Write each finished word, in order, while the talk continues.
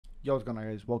Yo, what's going on,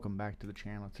 guys? Welcome back to the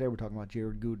channel. Today we're talking about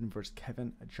Jared Gooden versus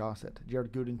Kevin Jousset.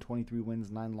 Jared Gooden, 23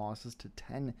 wins, 9 losses to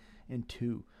 10-2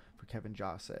 for Kevin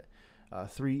Jousset.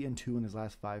 3-2 in his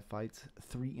last 5 fights,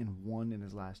 3-1 in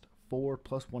his last 4,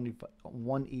 plus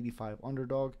 185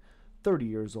 underdog. 30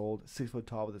 years old, 6 foot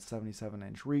tall with a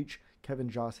 77-inch reach.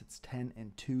 Kevin Jousset's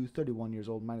 10-2, 31 years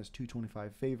old, minus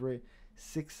 225 favorite,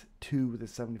 6'2 with a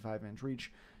 75-inch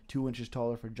reach. 2 inches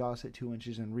taller for Jousset, 2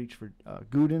 inches in reach for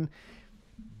Gooden.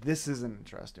 This is an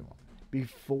interesting one.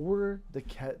 Before the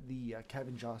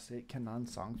Kevin Jousset Kenan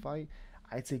Song fight,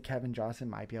 I'd say Kevin Jousset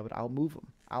might be able to outmove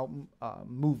him,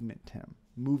 movement him,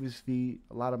 move his feet,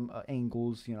 a lot of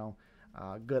angles.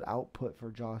 Good output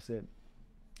for Jousset.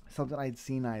 Something I'd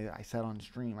seen. I said on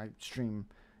stream. I stream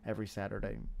every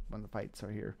Saturday when the fights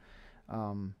are here.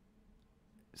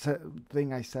 So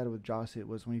thing I said with Jousset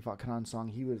was when he fought Kenan Song,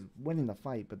 he was winning the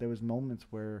fight, but there was moments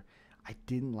where I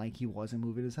didn't like he wasn't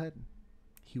moving his head.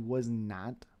 He was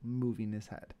not moving his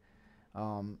head.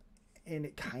 And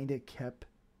it kind of kept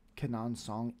Kenan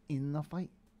Song in the fight,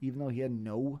 even though he had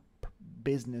no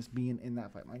business being in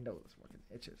that fight. My nose fucking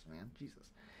itches, man.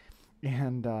 Jesus.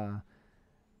 And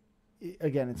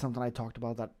again, it's something I talked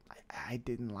about that I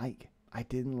didn't like. I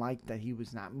didn't like that he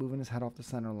was not moving his head off the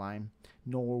center line,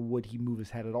 nor would he move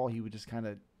his head at all. He would just kind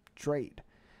of trade.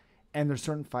 And there's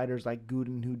certain fighters like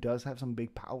Gooden who does have some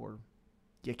big power.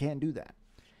 You can't do that.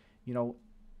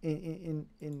 In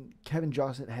Kevin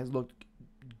Jousset has looked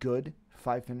good.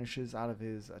 5 finishes out of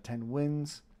his 10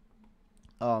 wins.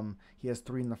 He has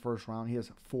 3 in the first round. He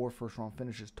has 4 first-round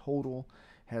finishes total.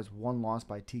 Has 1 loss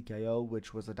by TKO,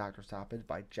 which was a doctor stoppage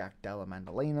by Jack Della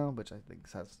Maddalena, which I think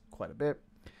says quite a bit.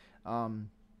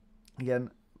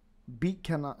 Again, beat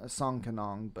Song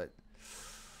Kenan, but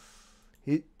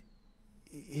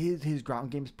his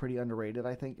ground game is pretty underrated.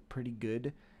 I think pretty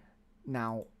good.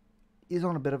 Now, is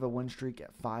on a bit of a win streak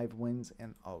at 5 wins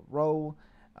in a row.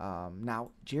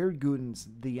 Now, Jared Gooden's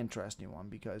the interesting one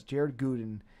because Jared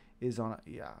Gooden is on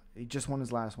he just won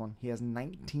his last one. He has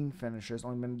 19 finishes,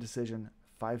 only been a decision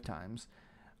 5 times.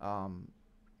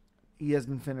 He has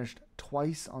been finished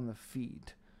twice on the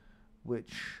feet,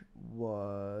 which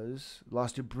was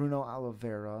lost to Bruno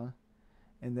Oliveira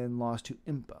and then lost to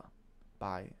Impa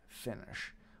by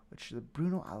finish, which the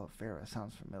Bruno Oliveira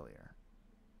sounds familiar.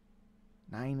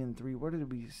 9-3. Where did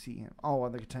we see him? Oh,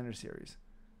 on the Contender Series.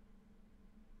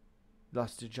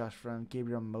 Lost to Josh from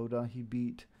Gabriel Moda. He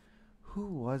beat. Who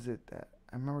was it that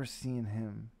I remember seeing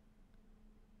him?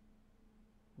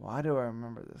 Why do I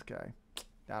remember this guy?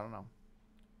 I don't know.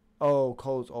 Oh,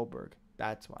 Coles Olberg.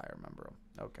 That's why I remember him.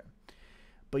 Okay.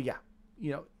 But yeah,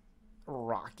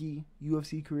 rocky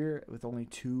UFC career with only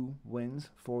 2 wins,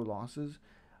 4 losses,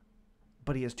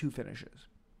 but he has 2 finishes.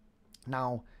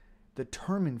 Now, the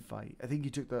Turman fight, I think he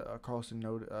took the Carlson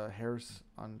Harris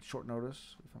on short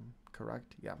notice, if I'm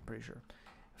correct. Yeah, I'm pretty sure.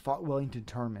 Fought Wellington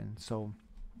Turman. So,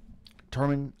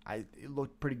 Turman, it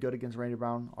looked pretty good against Randy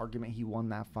Brown. Argument he won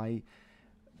that fight.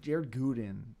 Jared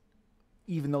Gooden,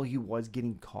 even though he was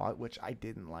getting caught, which I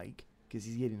didn't like, because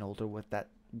he's getting older with that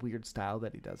weird style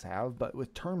that he does have. But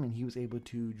with Turman, he was able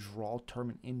to draw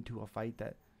Turman into a fight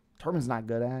that Turman's not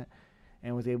good at,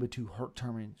 and was able to hurt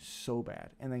Turman so bad,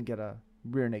 and then get a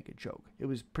rear naked choke. It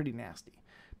was pretty nasty.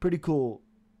 Pretty cool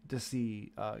to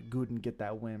see Gooden get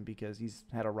that win because he's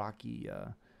had a rocky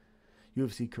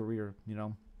UFC career,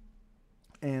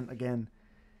 And again,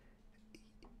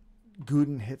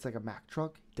 Gooden hits like a Mack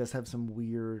truck. He does have some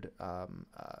weird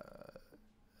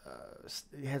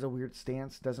he has a weird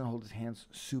stance. Doesn't hold his hands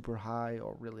super high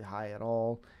or really high at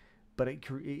all, but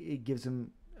it gives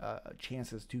him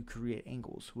chances to create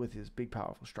angles with his big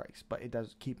powerful strikes. But it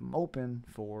does keep him open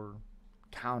for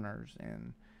counters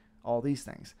and all these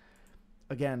things.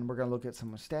 Again, we're gonna look at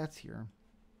some stats here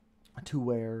to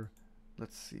where,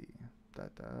 let's see,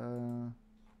 that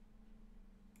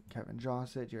Kevin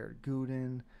Jousset, Jared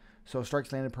Gooden. So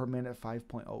strikes landed per minute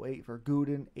 5.08 for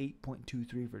Gooden,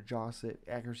 8.23 for Jousset,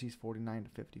 accuracies 49 to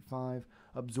 55,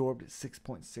 absorbed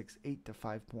 6.68 to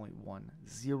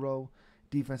 5.10,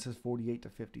 defenses 48 to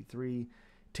 53,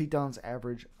 takedowns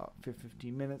average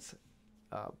 15 minutes,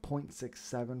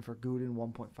 0.67 for Gooden,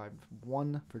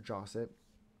 1.51 for Jousset.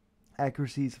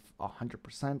 Accuracies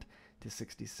 100% to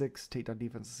 66. Takedown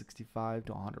defense 65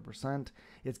 to 100%.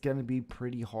 It's going to be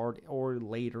pretty hard or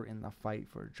later in the fight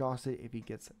for Jousset if he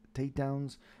gets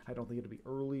takedowns. I don't think it'll be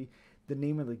early. The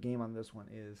name of the game on this one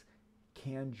is,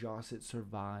 can Jousset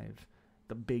survive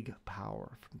the big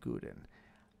power from Gooden?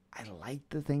 I like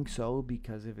to think so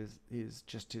because of his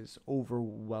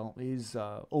overall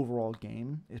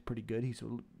game is pretty good. He's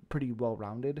pretty well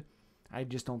rounded. I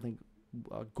just don't think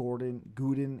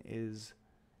Gooden is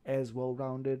as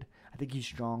well-rounded. I think he's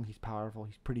strong, he's powerful,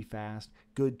 he's pretty fast,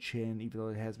 good chin, even though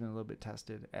it has been a little bit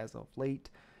tested as of late.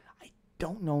 I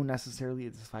don't know necessarily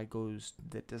if this fight goes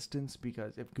the distance,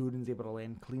 because if Gooden's able to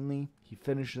land cleanly, he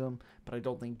finishes him, but I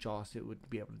don't think Jousset would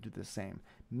be able to do the same.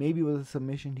 Maybe with a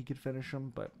submission he could finish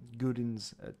him, but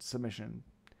Gooden's submission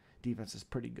defense is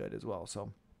pretty good as well.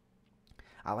 So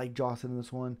I like Jousset in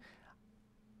this one.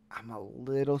 I'm a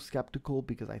little skeptical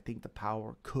because I think the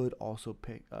power could also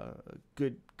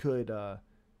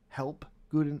help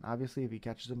Gooden. Obviously, if he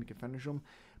catches him, he can finish him.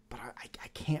 But I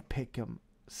can't pick him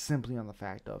simply on the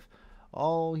fact of,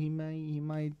 oh, he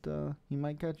might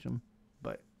catch him,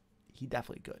 but he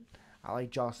definitely could. I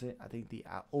like Jousset. I think the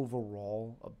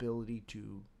overall ability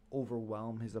to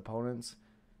overwhelm his opponents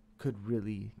could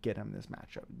really get him this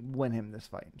matchup, win him this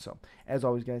fight. So, as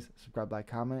always, guys, subscribe, like,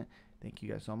 comment. Thank you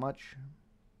guys so much.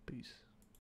 Peace.